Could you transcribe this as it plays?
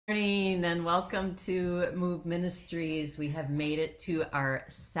Morning and welcome to Move Ministries. We have made it to our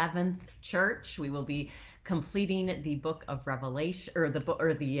 7th church. We will be completing the book of Revelation, or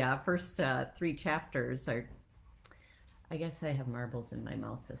the first 3 chapters. I guess I have marbles in my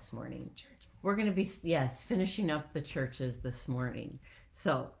mouth this morning. We're going to be finishing up the churches this morning.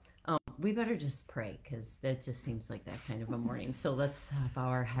 So we better just pray, because that just seems like that kind of a morning. So let's bow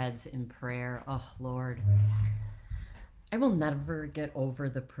our heads in prayer. Oh Lord, I will never get over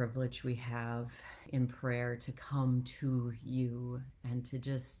the privilege we have in prayer to come to you and to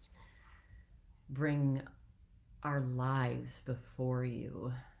just bring our lives before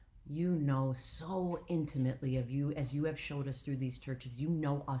you. You know so intimately of you, as you have showed us through these churches. You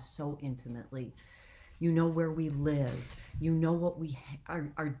know us so intimately. You know where we live. You know what we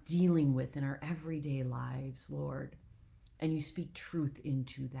are dealing with in our everyday lives, Lord. And you speak truth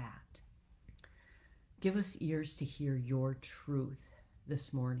into that. Give us ears to hear your truth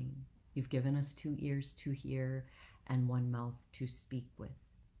this morning. You've given us 2 ears to hear and 1 mouth to speak with.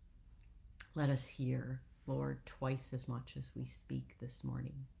 Let us hear, Lord, twice as much as we speak this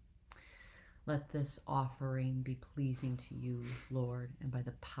morning. Let this offering be pleasing to you, Lord, and by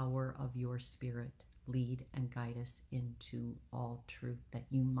the power of your Spirit, lead and guide us into all truth, that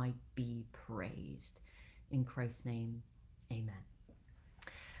you might be praised. In Christ's name, amen.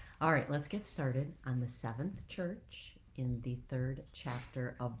 All right, let's get started on the 7th church in the 3rd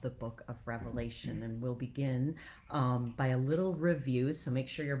chapter of the book of Revelation. And we'll begin by a little review. So make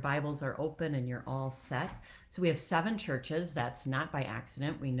sure your Bibles are open and you're all set. So we have 7 churches. That's not by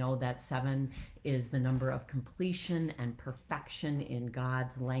accident. We know that 7 is the number of completion and perfection in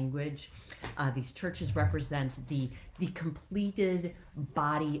God's language. These churches represent the completed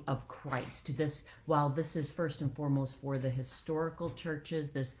body of Christ. While this is first and foremost for the historical churches,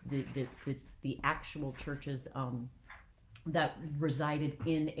 the actual churches that resided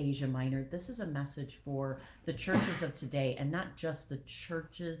in Asia Minor, this is a message for the churches of today, and not just the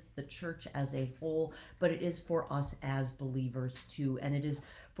church as a whole, but it is for us as believers too, and it is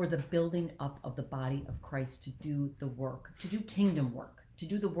for the building up of the body of Christ to do the work, to do kingdom work, to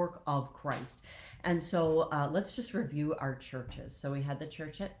do the work of Christ. And so let's just review our churches. So we had the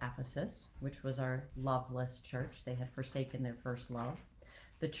church at Ephesus, which was our loveless church. They had forsaken their first love.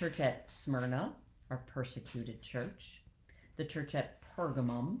 The church at Smyrna, our persecuted church. The church at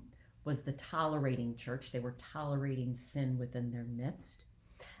Pergamum was the tolerating church. They were tolerating sin within their midst.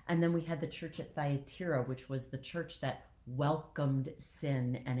 And then we had the church at Thyatira, which was the church that welcomed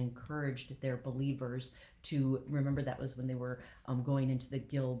sin and encouraged their believers to remember. That was when they were going into the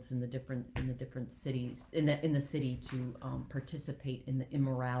guilds in the different cities in the city to participate in the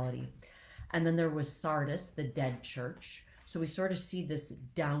immorality. And then there was Sardis, the dead church. So we sort of see this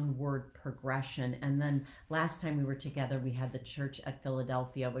downward progression. And then last time we were together, we had the church at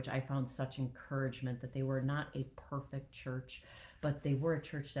Philadelphia, which I found such encouragement that they were not a perfect church, but they were a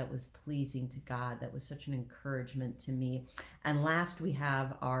church that was pleasing to God. That was such an encouragement to me. And last, we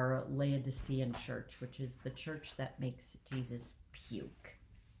have our Laodicean church, which is the church that makes Jesus puke,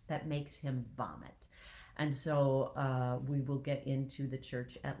 that makes him vomit. And so we will get into the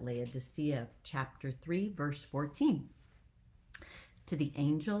church at Laodicea, chapter 3, verse 14. To the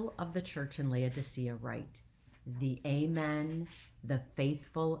angel of the church in Laodicea write, the Amen, the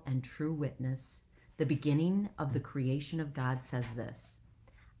faithful and true witness, the beginning of the creation of God says this: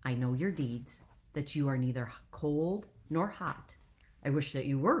 I know your deeds, that you are neither cold nor hot. I wish that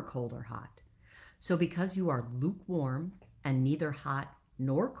you were cold or hot. So because you are lukewarm and neither hot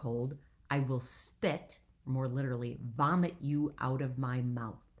nor cold, I will spit, more literally, vomit you out of my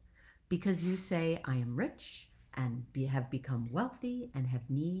mouth. Because you say, I am rich and have become wealthy and have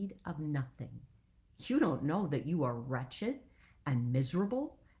need of nothing. You don't know that you are wretched and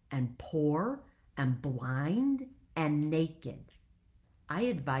miserable and poor and blind and naked. I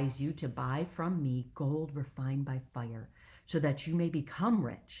advise you to buy from me gold refined by fire, so that you may become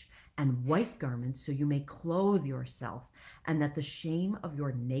rich, and white garments, so you may clothe yourself, and that the shame of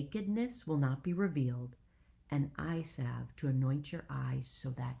your nakedness will not be revealed, and eye salve to anoint your eyes, so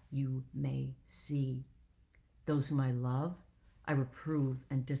that you may see. Those whom I love, I reprove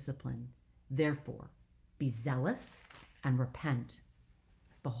and discipline. Therefore, be zealous and repent.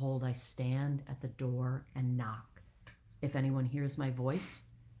 Behold, I stand at the door and knock. If anyone hears my voice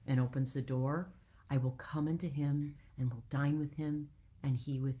and opens the door, I will come into him and will dine with him, and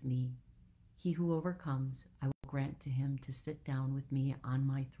he with me. He who overcomes, I will grant to him to sit down with me on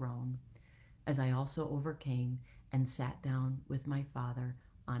my throne, as I also overcame and sat down with my Father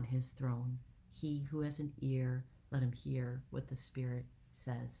on his throne. He who has an ear, let him hear what the Spirit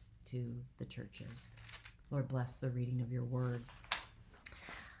says to the churches. Lord, bless the reading of your word.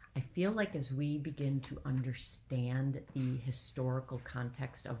 I feel like as we begin to understand the historical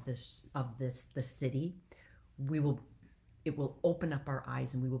context of the city, we will it will open up our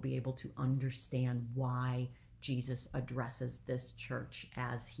eyes and we will be able to understand why Jesus addresses this church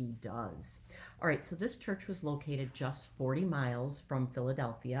as he does. All right, so this church was located just 40 miles from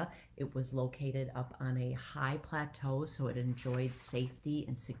Philadelphia. It was located up on a high plateau, so it enjoyed safety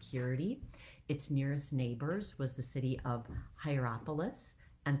and security. Its nearest neighbors was the city of Hierapolis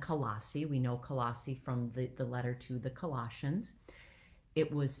and Colossae. We know Colossae from the letter to the Colossians.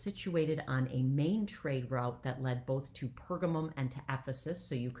 It was situated on a main trade route that led both to Pergamum and to Ephesus,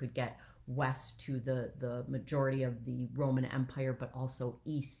 so you could get west to the majority of the Roman Empire, but also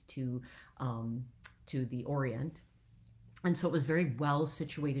east to the Orient. And so it was very well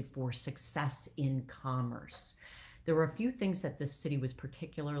situated for success in commerce. There were a few things that this city was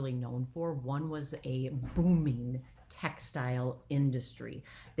particularly known for. One was a booming textile industry.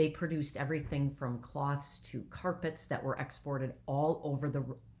 They produced everything from cloths to carpets that were exported all over the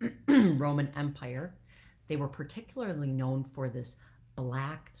Roman Empire. They were particularly known for this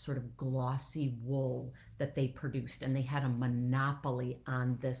black, sort of glossy wool that they produced, and they had a monopoly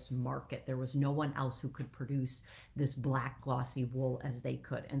on this market. There was no one else who could produce this black, glossy wool as they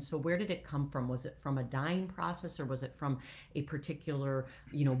could. And so where did it come from? Was it from a dyeing process, or was it from a particular,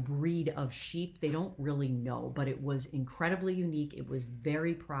 breed of sheep? They don't really know, but it was incredibly unique. It was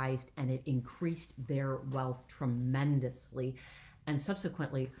very prized, and it increased their wealth tremendously. And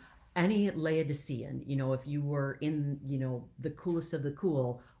subsequently, any Laodicean, if you were in, the coolest of the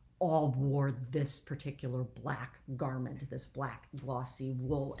cool, all wore this particular black garment, this black glossy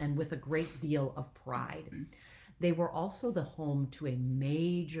wool, and with a great deal of pride. They were also the home to a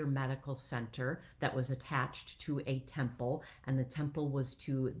major medical center that was attached to a temple, and the temple was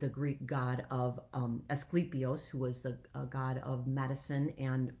to the Greek god of Asclepios, who was the god of medicine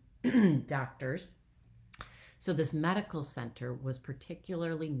and doctors. So this medical center was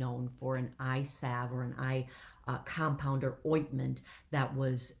particularly known for an eye salve or an eye compound or ointment that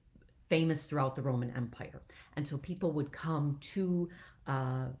was famous throughout the Roman Empire. And so people would come to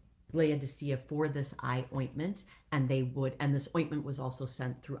Laodicea for this eye ointment, and this ointment was also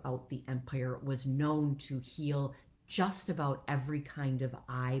sent throughout the empire. It was known to heal just about every kind of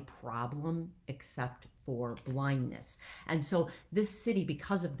eye problem except for blindness. And so this city,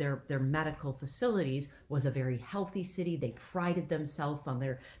 because of their medical facilities, was a very healthy city. They prided themselves on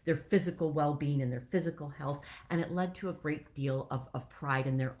their physical well-being and their physical health, and it led to a great deal of pride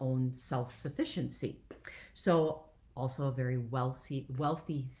in their own self-sufficiency. So also a very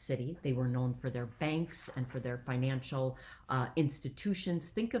wealthy city. They were known for their banks and for their financial institutions.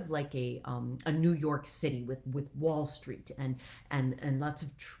 Think of like a New York City with Wall Street and lots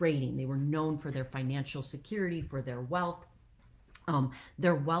of trading. They were known for their financial security, for their wealth.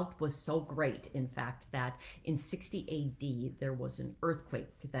 Their wealth was so great, in fact, that in 60 AD, there was an earthquake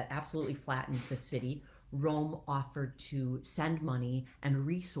that absolutely flattened the city. Rome offered to send money and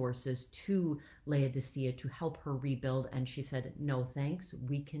resources to Laodicea to help her rebuild, and she said, no thanks,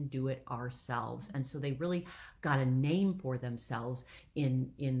 we can do it ourselves. And so they really got a name for themselves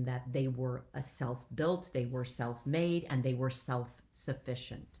in that they were a self-built, they were self-made, and they were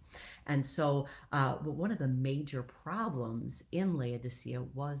self-sufficient. And so one of the major problems in Laodicea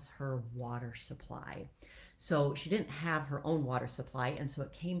was her water supply. So she didn't have her own water supply, and so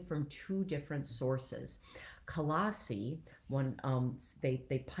it came from two different sources. Colossae,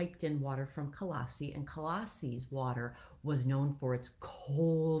 they piped in water from Colossae, and Colossie's water was known for its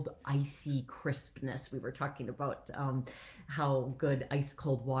cold, icy crispness. We were talking about how good ice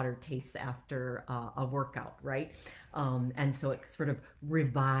cold water tastes after a workout, right? And so it sort of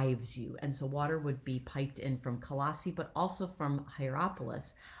revives you. And so water would be piped in from Colossae, but also from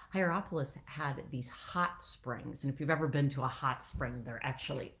Hierapolis. Hierapolis had these hot springs, and if you've ever been to a hot spring, they're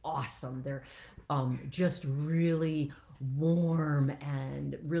actually awesome. They're just really warm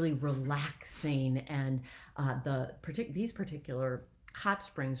and really relaxing, and these particular hot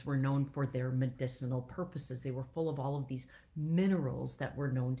springs were known for their medicinal purposes. They were full of all of these minerals that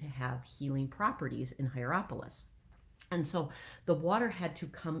were known to have healing properties in Hierapolis. And so the water had to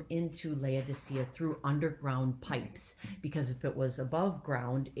come into Laodicea through underground pipes, because if it was above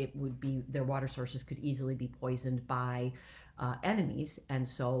ground, their water sources could easily be poisoned by enemies. And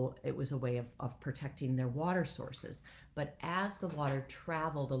so it was a way of protecting their water sources. But as the water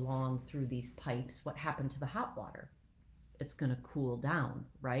traveled along through these pipes, what happened to the hot water? It's going to cool down,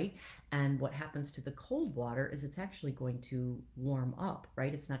 right? And what happens to the cold water is it's actually going to warm up,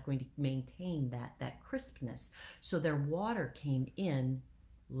 right? It's not going to maintain that crispness. So their water came in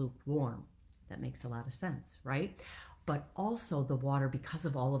lukewarm. That makes a lot of sense, right? but also the water, because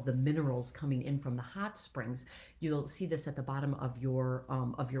of all of the minerals coming in from the hot springs. You'll see this at the bottom of your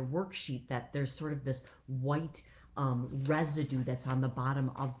worksheet, that there's sort of this white residue that's on the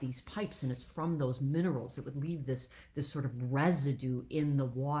bottom of these pipes, and it's from those minerals. It would leave this sort of residue in the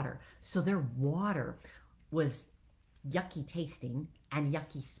water. So their water was yucky tasting and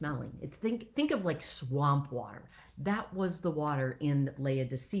yucky smelling. It's think of like swamp water. That was the water in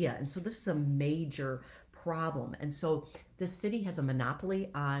Laodicea. And so this is a major problem. And so this city has a monopoly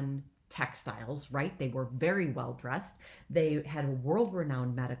on textiles, right? They were very well dressed. They had a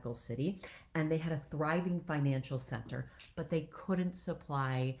world-renowned medical city, and they had a thriving financial center, but they couldn't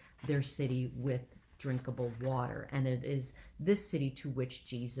supply their city with drinkable water. And it is this city to which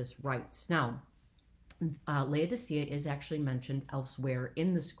Jesus writes. Now, Laodicea is actually mentioned elsewhere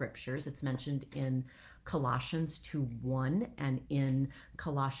in the scriptures. It's mentioned in Colossians 2:1 and in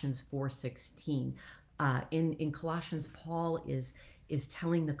Colossians 4:16. In Colossians, Paul is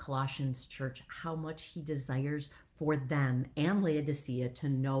telling the Colossians church how much he desires for them and Laodicea to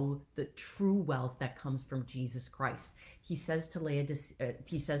know the true wealth that comes from Jesus Christ. He says to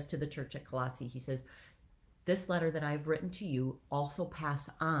the church at Colossae, he says, "This letter that I've written to you also pass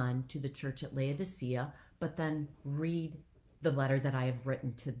on to the church at Laodicea, but then read the letter that I have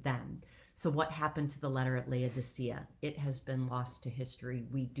written to them." So what happened to the letter at Laodicea? It has been lost to history.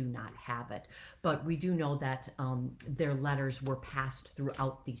 We do not have it. But we do know that their letters were passed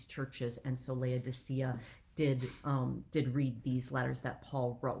throughout these churches, and so Laodicea did read these letters that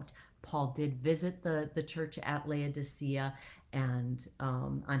Paul wrote. Paul did visit the church at Laodicea, and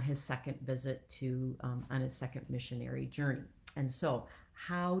on his second visit on his second missionary journey. And so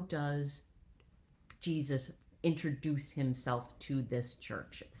how does Jesus introduce himself to this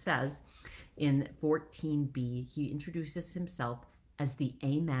church? It says in 14b, he introduces himself as the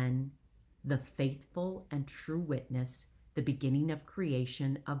Amen, the faithful and true witness, the beginning of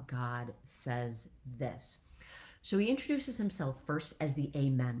creation of God says this. So he introduces himself first as the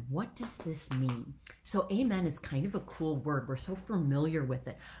Amen. What does this mean? So Amen is kind of a cool word. We're so familiar with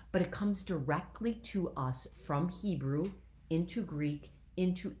it, but it comes directly to us from Hebrew into Greek,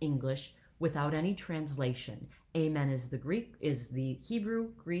 into English, without any translation. Amen is the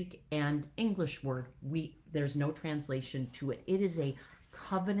Hebrew, Greek, and English word. There's no translation to it. It is a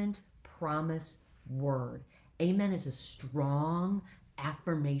covenant promise word. Amen is a strong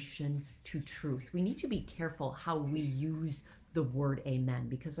affirmation to truth. We need to be careful how we use the word amen,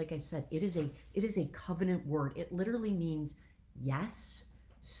 because like I said, it is a covenant word. It literally means yes,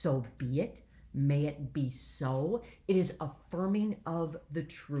 so be it, may it be so. It is affirming of the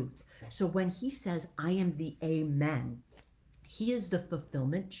truth. So when he says, I am the Amen, he is the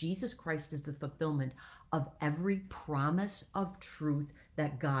fulfillment. Jesus Christ is the fulfillment of every promise of truth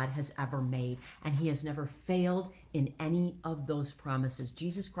that God has ever made. And he has never failed in any of those promises.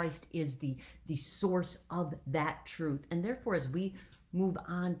 Jesus Christ is the source of that truth. And therefore, as we move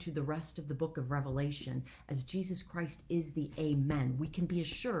on to the rest of the book of Revelation, as Jesus Christ is the Amen, we can be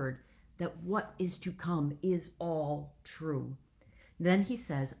assured that what is to come is all true. Then he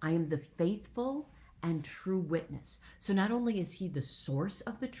says, I am the faithful and true witness. So not only is he the source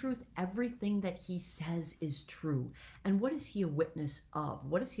of the truth, everything that he says is true. And what is he a witness of?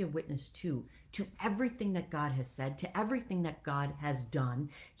 What is he a witness to? To everything that God has said, to everything that God has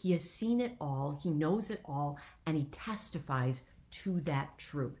done. He has seen it all, he knows it all, and he testifies to that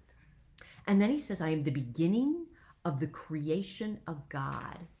truth. And then he says, I am the beginning of the creation of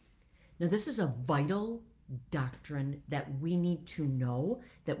God. Now this is a vital doctrine that we need to know,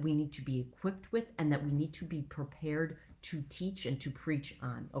 that we need to be equipped with, and that we need to be prepared to teach and to preach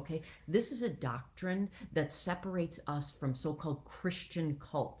on, okay? This is a doctrine that separates us from so-called Christian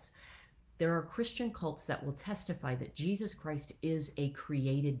cults. There are Christian cults that will testify that Jesus Christ is a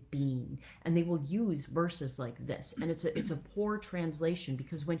created being, and they will use verses like this. And it's a poor translation,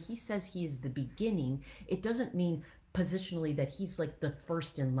 because when he says he is the beginning, it doesn't mean positionally that he's like the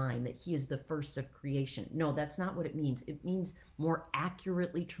first in line, that he is the first of creation. No, that's not what it means. It means, more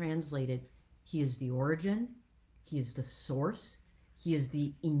accurately translated, he is the origin, he is the source, he is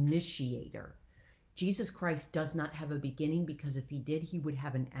the initiator. Jesus Christ does not have a beginning, because if he did, he would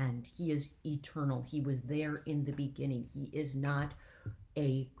have an end. He is eternal. He was there in the beginning. He is not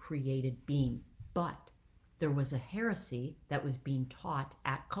a created being. But there was a heresy that was being taught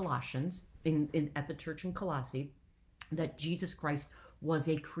at Colossians, at the church in Colossae, that Jesus Christ was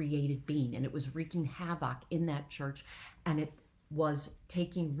a created being, and it was wreaking havoc in that church, and it was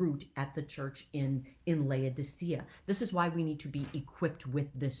taking root at the church in Laodicea. This is why we need to be equipped with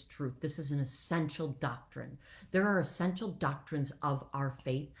this truth. This is an essential doctrine. There are essential doctrines of our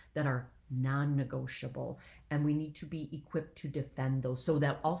faith that are non-negotiable, and we need to be equipped to defend those, so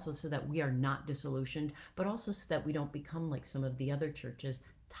that we are not disillusioned, but also so that we don't become like some of the other churches,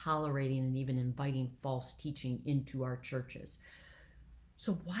 tolerating and even inviting false teaching into our churches.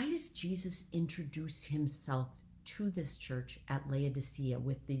 So why does Jesus introduce himself to this church at Laodicea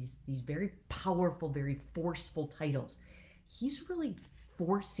with these very powerful, very forceful titles? He's really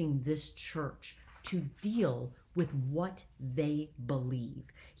forcing this church to deal with what they believe.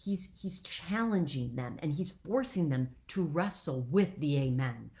 He's challenging them, and he's forcing them to wrestle with the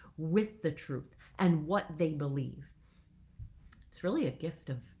amen, with the truth, and what they believe. It's really a gift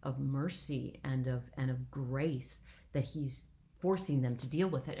of mercy and of grace that he's forcing them to deal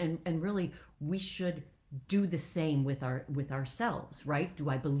with it. And really, we should do the same with ourselves, right? Do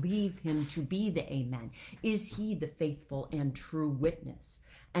I believe him to be the amen? Is he the faithful and true witness?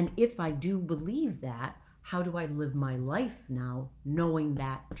 And if I do believe that, how do I live my life now knowing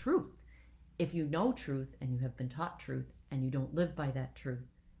that truth? If you know truth and you have been taught truth and you don't live by that truth,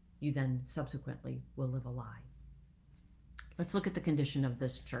 you then subsequently will live a lie. Let's look at the condition of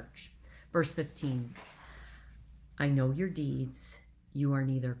this church. Verse 15. I know your deeds. You are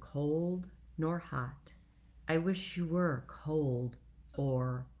neither cold nor hot. I wish you were cold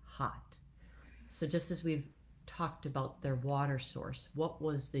or hot. So just as we've talked about their water source, what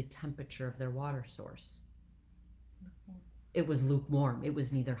was the temperature of their water source? It was lukewarm. It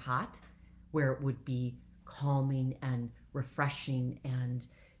was neither hot, where it would be calming and refreshing and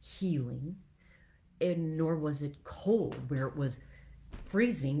healing, nor was it cold, where it was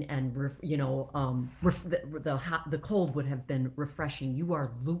freezing and the cold would have been refreshing. You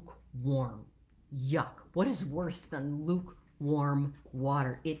are lukewarm. Yuck. What is worse than lukewarm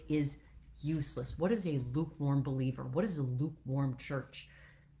water? It is useless. What is a lukewarm believer? What is a lukewarm church?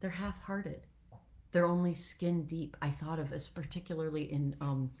 They're half-hearted. They're only skin deep. I thought of us particularly in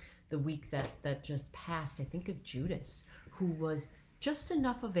the week that just passed. I think of Judas, who was just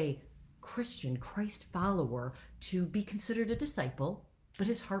enough of a Christian, Christ follower to be considered a disciple, but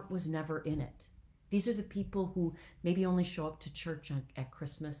his heart was never in it. These are the people who maybe only show up to church at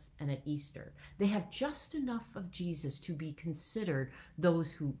Christmas and at Easter. They have just enough of Jesus to be considered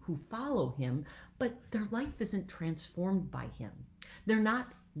those who follow him, but their life isn't transformed by him. They're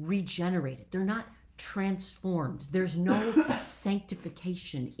not regenerated. They're not transformed. There's no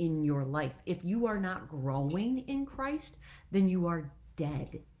sanctification in your life. If you are not growing in Christ, then you are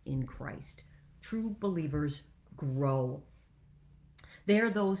dead in Christ. True believers grow. They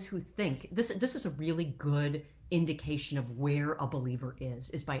are those who think, this is a really good indication of where a believer is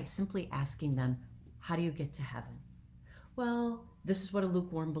by simply asking them, how do you get to heaven? Well, this is what a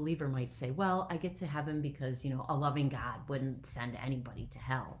lukewarm believer might say. Well, I get to heaven because, a loving God wouldn't send anybody to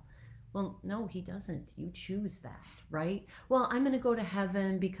hell. Well, no, he doesn't. You choose that, right? Well, I'm going to go to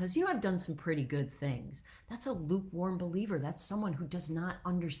heaven because, I've done some pretty good things. That's a lukewarm believer. That's someone who does not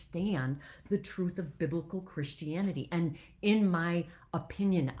understand the truth of biblical Christianity. And in my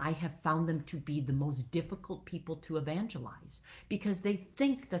opinion, I have found them to be the most difficult people to evangelize because they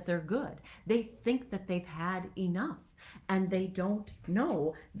think that they're good. They think that they've had enough, and they don't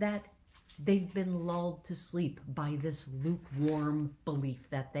know that they've been lulled to sleep by this lukewarm belief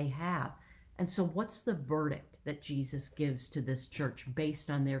that they have. And so what's the verdict that Jesus gives to this church based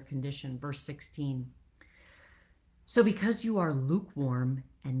on their condition? Verse 16. So because you are lukewarm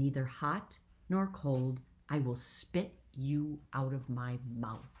and neither hot nor cold, I will spit you out of my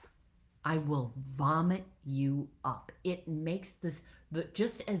mouth. I will vomit you up. It makes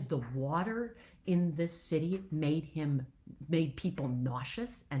just as the water in this city made people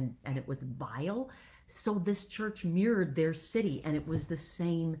nauseous and it was vile, so this church mirrored their city, and it was the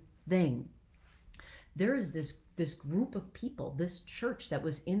same thing. There is this group of people, this church that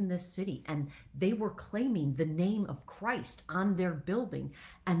was in this city, and they were claiming the name of Christ on their building,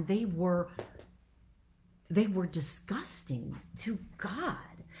 and they were disgusting to God.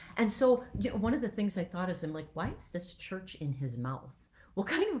 And so, one of the things I thought is, I'm like, why is this church in his mouth? We'll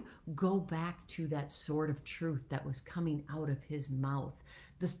kind of go back to that sort of truth that was coming out of his mouth.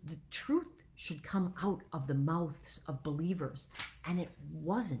 The truth should come out of the mouths of believers, and it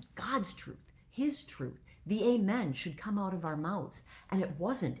wasn't. God's truth, his truth, the amen should come out of our mouths, and it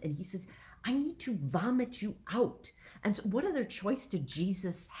wasn't. And he says, I need to vomit you out. And so what other choice did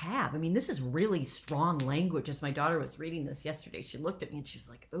Jesus have? I mean, this is really strong language. As my daughter was reading this yesterday, she looked at me and she was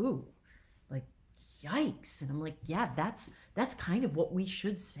like, ooh, like, yikes. And I'm like, yeah, that's kind of what we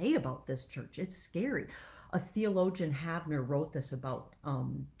should say about this church. It's scary. A theologian, Havner, wrote this about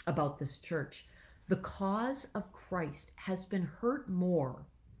this church. The cause of Christ has been hurt more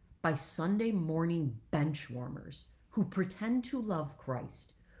by Sunday morning bench warmers who pretend to love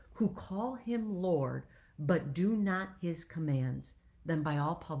Christ, who call him Lord, but do not his commands, than by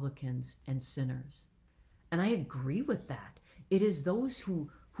all publicans and sinners. And I agree with that. It is those who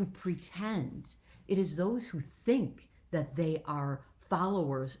pretend, it is those who think that they are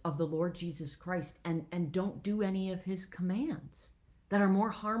followers of the Lord Jesus Christ and don't do any of his commands that are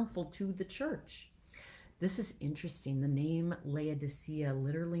more harmful to the church. This is interesting. The name Laodicea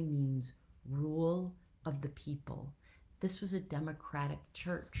literally means rule of the people. This was a democratic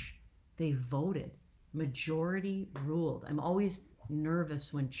church. They voted. Majority ruled. I'm always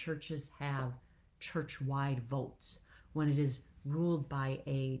nervous when churches have church-wide votes, when it is ruled by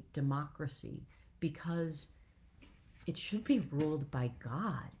a democracy, because it should be ruled by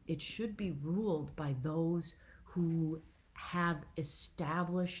God. It should be ruled by those who have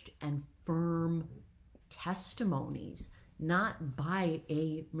established and firm testimonies, not by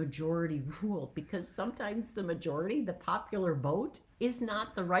a majority rule, because sometimes the majority, the popular vote, is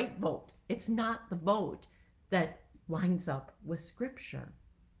not the right vote. It's not the vote that lines up with Scripture.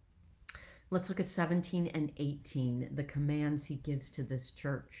 Let's look at 17 and 18, the commands he gives to this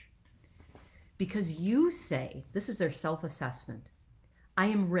church. Because you say, this is their self-assessment, I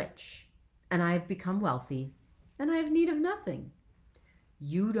am rich, and I have become wealthy, and I have need of nothing.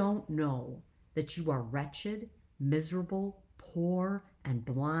 You don't know that you are wretched, miserable, poor, and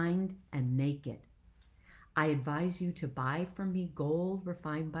blind, and naked. I advise you to buy from me gold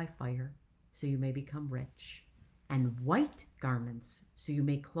refined by fire, so you may become rich, and white garments, so you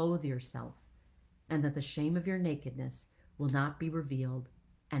may clothe yourself, and that the shame of your nakedness will not be revealed,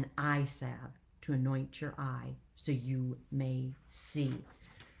 and eye salve to anoint your eye, so you may see.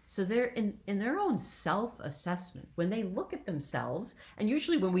 So they're in their own self-assessment. When they look at themselves, and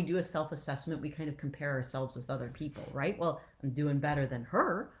usually when we do a self-assessment, we kind of compare ourselves with other people, right? Well, I'm doing better than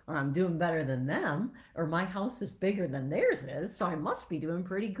her, or I'm doing better than them, or my house is bigger than theirs is, so I must be doing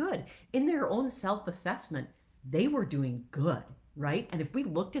pretty good. In their own self-assessment, they were doing good, right? And if we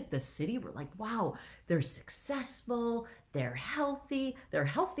looked at this city, we're like, wow, they're successful, they're healthy,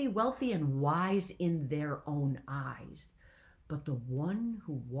 wealthy, and wise in their own eyes. But the one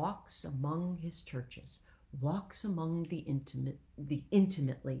who walks among his churches, walks among the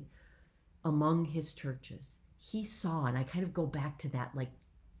intimately among his churches, he saw, and I kind of go back to that, like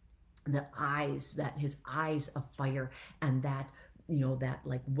the eyes, that his eyes of fire, and that, that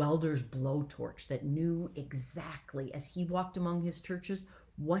like welder's blowtorch that knew exactly as he walked among his churches,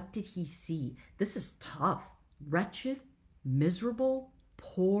 what did he see? This is tough. Wretched, miserable,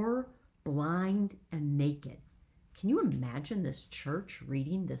 poor, blind, and naked. Can you imagine this church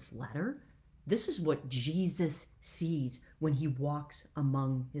reading this letter? This is what Jesus sees when he walks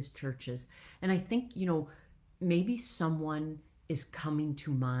among his churches. And I think, maybe someone is coming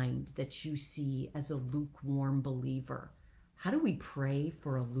to mind that you see as a lukewarm believer. How do we pray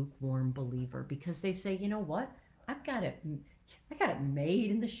for a lukewarm believer? Because they say, you know what? I got it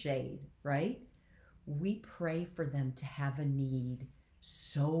made in the shade, right? We pray for them to have a need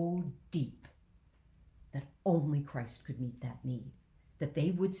so deep that only Christ could meet that need, that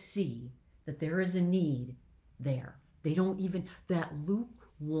they would see that there is a need there. They don't even, that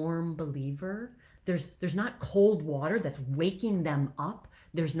lukewarm believer, there's not cold water that's waking them up.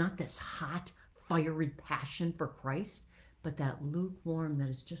 There's not this hot, fiery passion for Christ, but that lukewarm that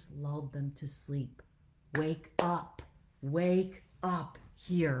has just lulled them to sleep. Wake up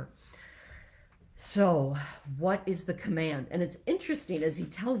here. So what is the command? And it's interesting as he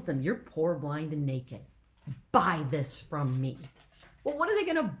tells them, you're poor, blind, and naked. Buy this from me. Well, what are they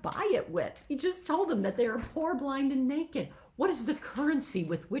going to buy it with? He just told them that they are poor, blind, and naked. What is the currency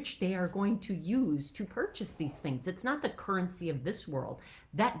with which they are going to use to purchase these things? It's not the currency of this world.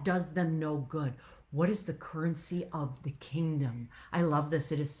 That does them no good. What is the currency of the kingdom? I love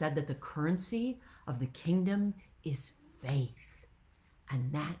this. It is said that the currency of the kingdom is faith.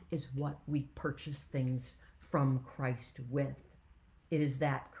 And that is what we purchase things from Christ with. It is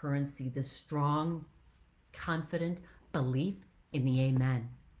that currency, the strong, confident belief in the Amen,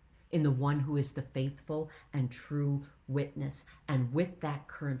 in the one who is the faithful and true witness. And with that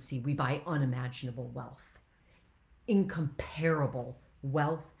currency, we buy unimaginable wealth, incomparable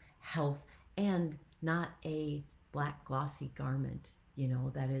wealth, health, and not a black glossy garment,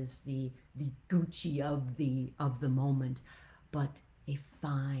 that is the Gucci of the moment, but a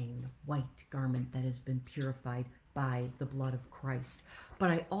fine white garment that has been purified by the blood of Christ.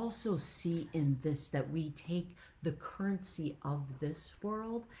 But I also see in this that we take the currency of this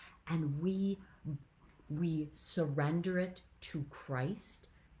world and we surrender it to Christ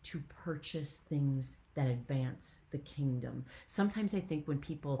to purchase things that advance the kingdom. Sometimes I think when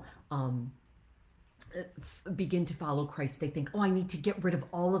people begin to follow Christ, they think, oh, I need to get rid of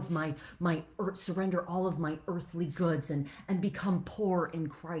all of surrender all of my earthly goods and become poor in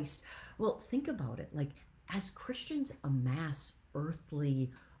Christ. Well, think about it. Like, as Christians amass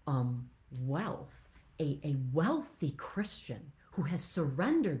earthly wealth, a wealthy Christian who has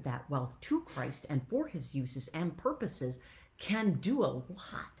surrendered that wealth to Christ and for his uses and purposes can do a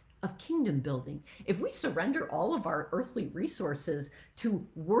lot of kingdom building. If we surrender all of our earthly resources to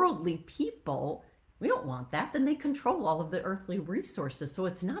worldly people, we don't want that. Then they control all of the earthly resources. So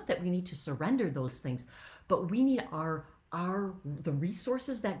it's not that we need to surrender those things, but we need the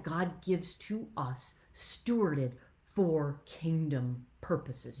resources that God gives to us stewarded for kingdom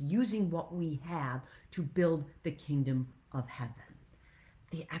purposes, using what we have to build the kingdom of heaven.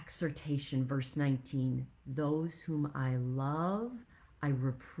 The exhortation, verse 19, those whom I love, I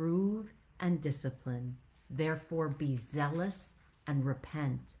reprove and discipline. Therefore be zealous and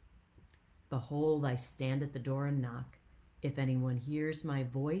repent. Behold, I stand at the door and knock. If anyone hears my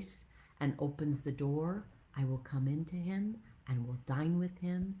voice and opens the door, I will come into him and will dine with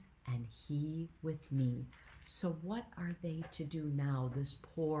him and he with me. So what are they to do now, this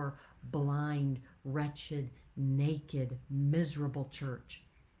poor, blind, wretched, naked, miserable church?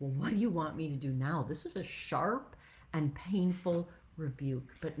 Well, what do you want me to do now? This was a sharp and painful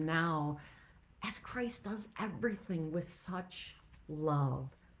rebuke. But now, as Christ does everything with such love,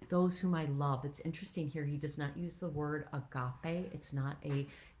 those whom I love. It's interesting here, he does not use the word agape. It's not a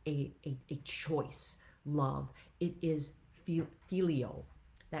choice love. It is phileo,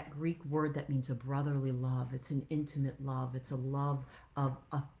 that Greek word that means a brotherly love. It's an intimate love. It's a love of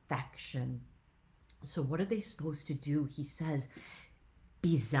affection. So what are they supposed to do? He says,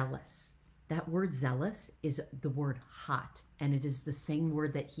 be zealous. That word zealous is the word hot, and it is the same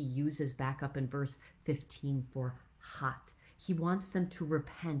word that he uses back up in verse 15 for hot. He wants them to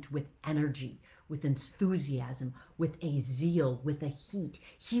repent with energy, with enthusiasm, with a zeal, with a heat.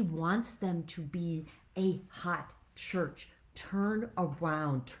 He wants them to be a hot church. Turn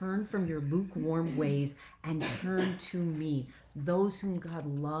around, turn from your lukewarm ways and turn to me. Those whom God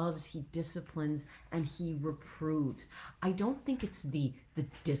loves, he disciplines and he reproves. I don't think it's the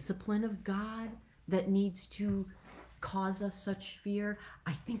discipline of God that needs to cause us such fear.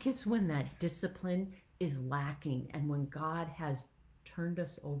 I think it's when that discipline is lacking and when God has turned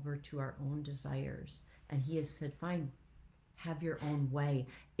us over to our own desires and he has said, fine, have your own way.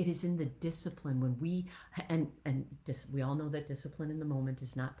 It is in the discipline when we all know that discipline in the moment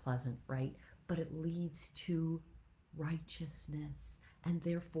is not pleasant, right? But it leads to righteousness, and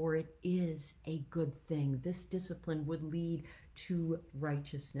therefore it is a good thing. This discipline would lead to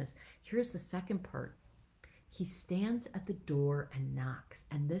righteousness. Here's the second part. He stands at the door and knocks,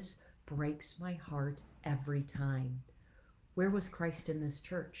 and this breaks my heart every time. Where was Christ in this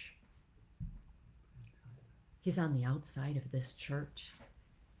church? He's on the outside of this church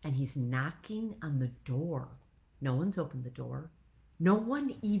and he's knocking on the door. No one's opened the door. No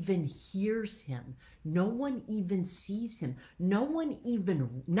one even hears him. No one even sees him. No one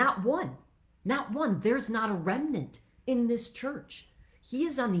even, not one. There's not a remnant in this church. He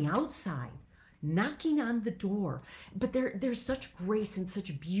is on the outside knocking on the door. But there's such grace and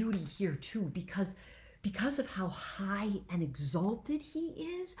such beauty here too, because of how high and exalted he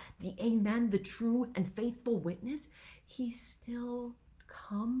is, the amen, the true and faithful witness, he still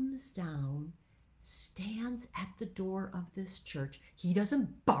comes down, stands at the door of this church. He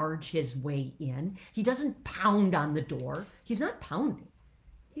doesn't barge his way in. He doesn't pound on the door. He's not pounding.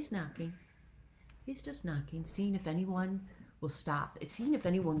 He's knocking. He's just knocking, seeing if anyone will stop, seeing if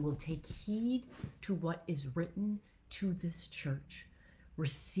anyone will take heed to what is written to this church.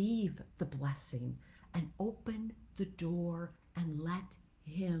 Receive the blessing and open the door and let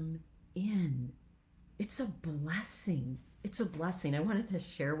him in. It's a blessing. It's a blessing. I wanted to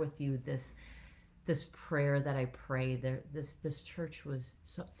share with you this prayer that I pray. This church was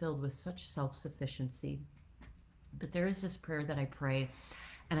filled with such self-sufficiency. But there is this prayer that I pray,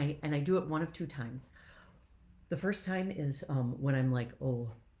 and I do it one of two times. The first time is when I'm like, oh,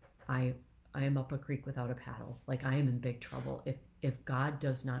 I am up a creek without a paddle. Like I am in big trouble. If God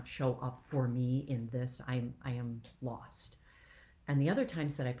does not show up for me in this, I am lost. And the other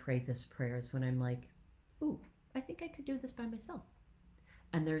times that I pray this prayer is when I'm like, ooh, I think I could do this by myself.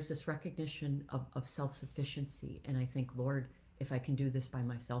 And there's this recognition of self-sufficiency. And I think, Lord, if I can do this by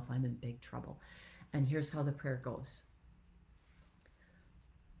myself, I'm in big trouble. And here's how the prayer goes.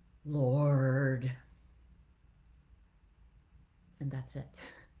 Lord. And that's it.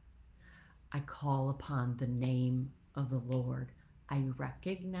 I call upon the name of the Lord. I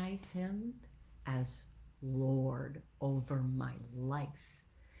recognize him as Lord over my life.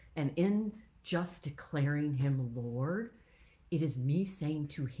 And in just declaring him Lord. It is me saying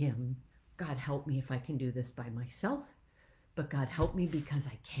to him, God, help me if I can do this by myself. But God, help me because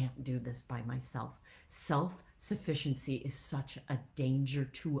I can't do this by myself. Self-sufficiency is such a danger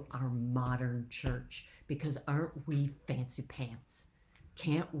to our modern church because aren't we fancy pants?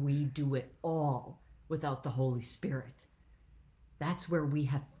 Can't we do it all without the Holy Spirit? That's where we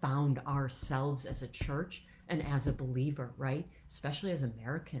have found ourselves as a church and as a believer, right? Especially as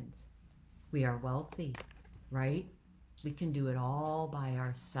Americans. We are wealthy, right? We can do it all by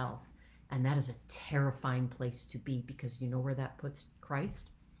ourselves. And that is a terrifying place to be because you know where that puts Christ?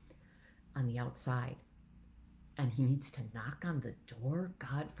 On the outside. And he needs to knock on the door.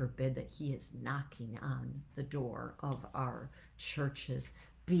 God forbid that he is knocking on the door of our churches.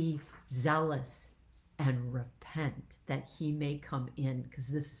 Be zealous and repent that he may come in, because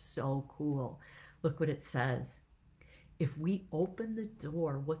this is so cool. Look what it says. If we open the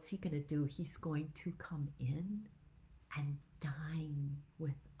door, what's he going to do? He's going to come in and dine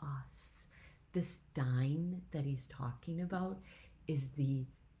with us. This dine that he's talking about is the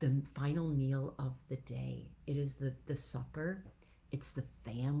final meal of the day. It is the supper. It's the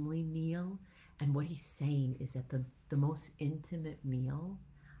family meal. And what he's saying is that the most intimate meal,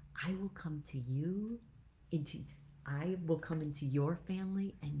 I will come to you, I will come into your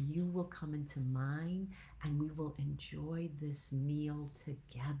family and you will come into mine, and we will enjoy this meal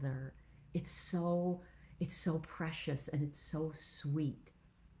together. It's so precious and it's so sweet.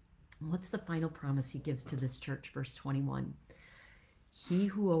 What's the final promise he gives to this church? Verse 21. He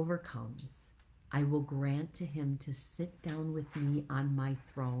who overcomes, I will grant to him to sit down with me on my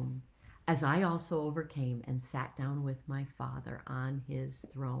throne, as I also overcame and sat down with my Father on his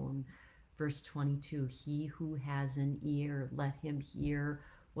throne. Verse 22, he who has an ear, let him hear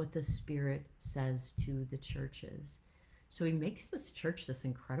what the Spirit says to the churches. So he makes this church this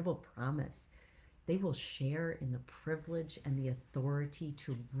incredible promise. They will share in the privilege and the authority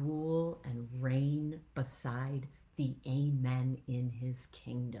to rule and reign beside the Amen in his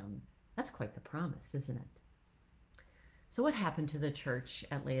kingdom. That's quite the promise, isn't it? So what happened to the church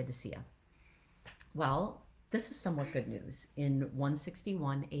at Laodicea? Well, this is somewhat good news. In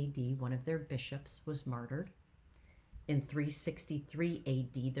 161 AD, one of their bishops was martyred. In 363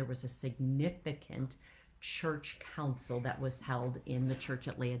 AD, there was a significant church council that was held in the church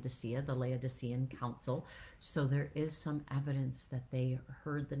at Laodicea, the Laodicean Council. So there is some evidence that they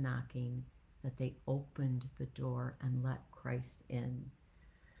heard the knocking, that they opened the door and let Christ in.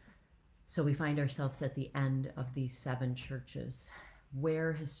 So we find ourselves at the end of these 7 churches.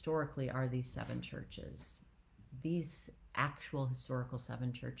 Where historically are these 7 churches? These actual historical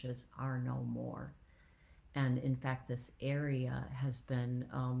 7 churches are no more. And in fact, this area has been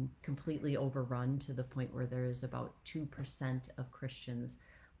completely overrun to the point where there is about 2% of Christians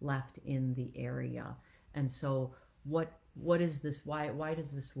left in the area. And so what is this? Why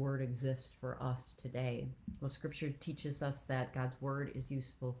does this word exist for us today? Well, Scripture teaches us that God's word is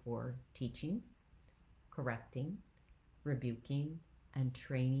useful for teaching, correcting, rebuking, and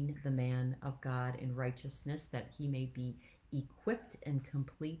training the man of God in righteousness, that he may be equipped and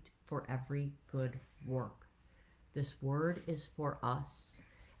complete for every good work. This word is for us.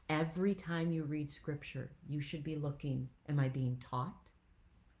 Every time you read Scripture, you should be looking, am I being taught?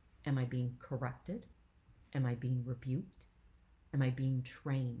 Am I being corrected? Am I being rebuked? Am I being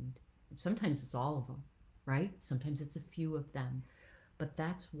trained? And sometimes it's all of them, right? Sometimes it's a few of them. But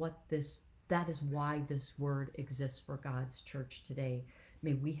that is why this word exists for God's church today.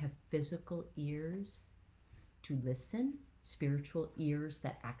 May we have physical ears to listen, spiritual ears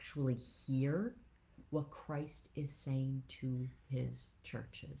that actually hear what Christ is saying to his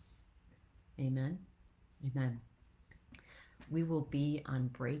churches. Amen. Amen. We will be on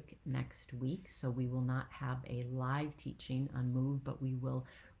break next week, so we will not have a live teaching on Move, but we will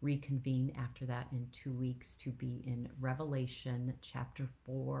reconvene after that in 2 weeks to be in Revelation chapter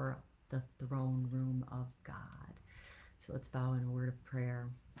 4, the throne room of God. So let's bow in a word of prayer.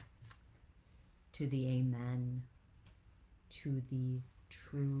 To the Amen, to the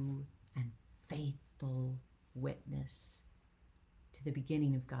true and faithful witness, to the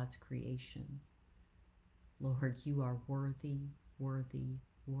beginning of God's creation. Lord, you are worthy, worthy,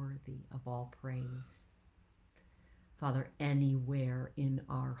 worthy of all praise. Father, anywhere in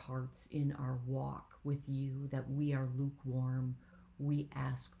our hearts, in our walk with you, that we are lukewarm, we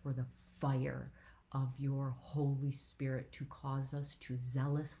ask for the fire of your Holy Spirit to cause us to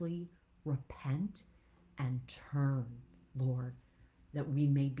zealously repent and turn, Lord, that we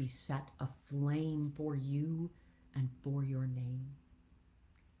may be set aflame for you and for your name.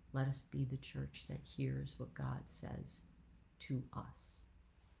 Let us be the church that hears what God says to us.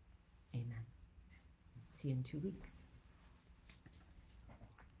 Amen. See you in 2 weeks.